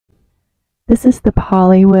This is the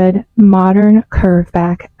POLYWOOD modern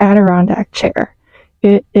curveback Adirondack chair.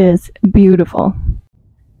 It is beautiful.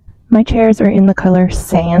 My chairs are in the color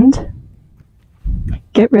sand.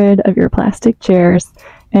 Get rid of your plastic chairs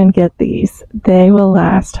and get these. They will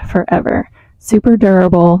last forever. Super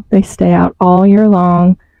durable. They stay out all year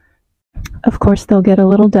long. Of course, they'll get a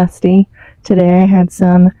little dusty. Today I had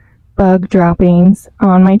some bug droppings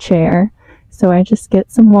on my chair, so I just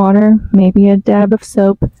get some water, maybe a dab of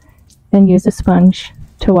soap, and use a sponge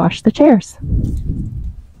to wash the chairs.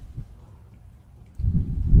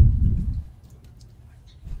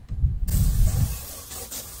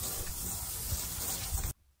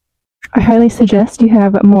 I highly suggest you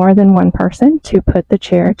have more than one person to put the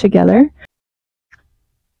chair together.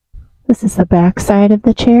 This is the back side of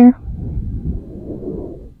the chair.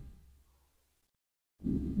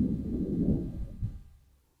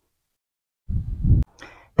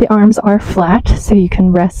 The arms are flat, so you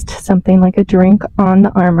can rest something like a drink on the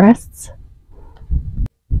armrests.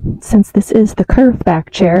 Since this is the curveback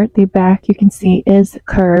chair, the back you can see is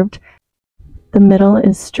curved. The middle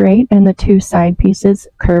is straight and the two side pieces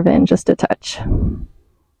curve in just a touch.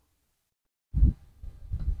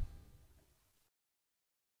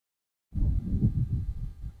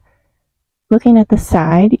 Looking at the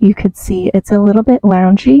side, you could see it's a little bit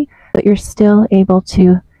loungy, but you're still able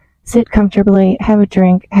to sit comfortably, have a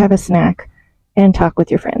drink, have a snack, and talk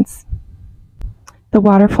with your friends. The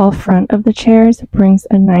waterfall front of the chairs brings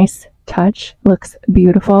a nice touch, looks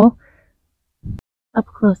beautiful. Up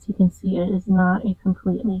close you can see it is not a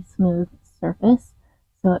completely smooth surface,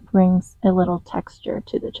 so it brings a little texture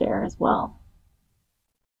to the chair as well.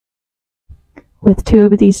 With two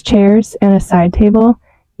of these chairs and a side table,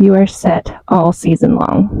 you are set all season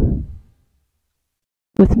long.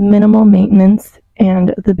 With minimal maintenance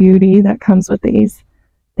and the beauty that comes with these,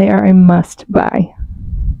 they are a must-buy.